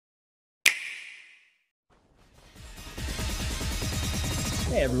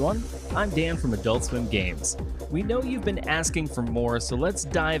Hey everyone, I'm Dan from Adult Swim Games. We know you've been asking for more, so let's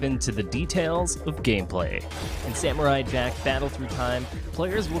dive into the details of gameplay. In Samurai Jack Battle Through Time,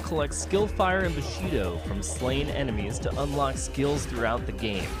 players will collect Skill Fire and Bushido from slain enemies to unlock skills throughout the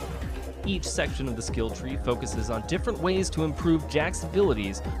game. Each section of the skill tree focuses on different ways to improve Jack's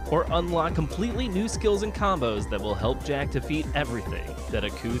abilities or unlock completely new skills and combos that will help Jack defeat everything that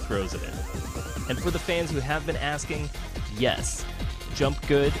Aku throws at him. And for the fans who have been asking, yes, Jump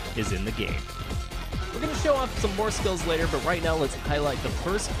Good is in the game. We're going to show off some more skills later, but right now let's highlight the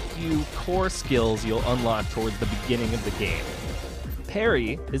first few core skills you'll unlock towards the beginning of the game.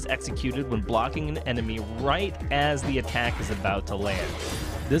 Parry is executed when blocking an enemy right as the attack is about to land.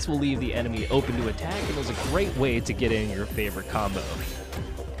 This will leave the enemy open to attack and is a great way to get in your favorite combo.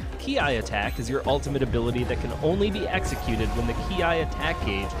 Ki attack is your ultimate ability that can only be executed when the Ki attack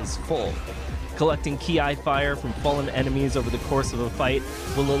gauge is full. Collecting Ki fire from fallen enemies over the course of a fight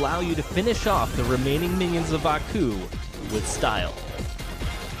will allow you to finish off the remaining minions of Aku with style.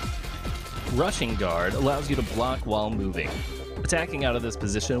 Rushing Guard allows you to block while moving. Attacking out of this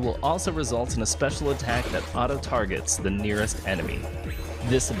position will also result in a special attack that auto-targets the nearest enemy.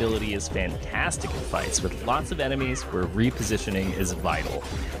 This ability is fantastic in fights with lots of enemies where repositioning is vital.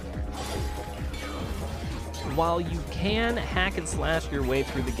 While you can hack and slash your way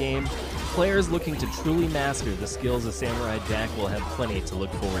through the game, players looking to truly master the skills of Samurai Jack will have plenty to look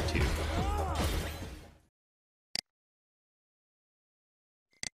forward to.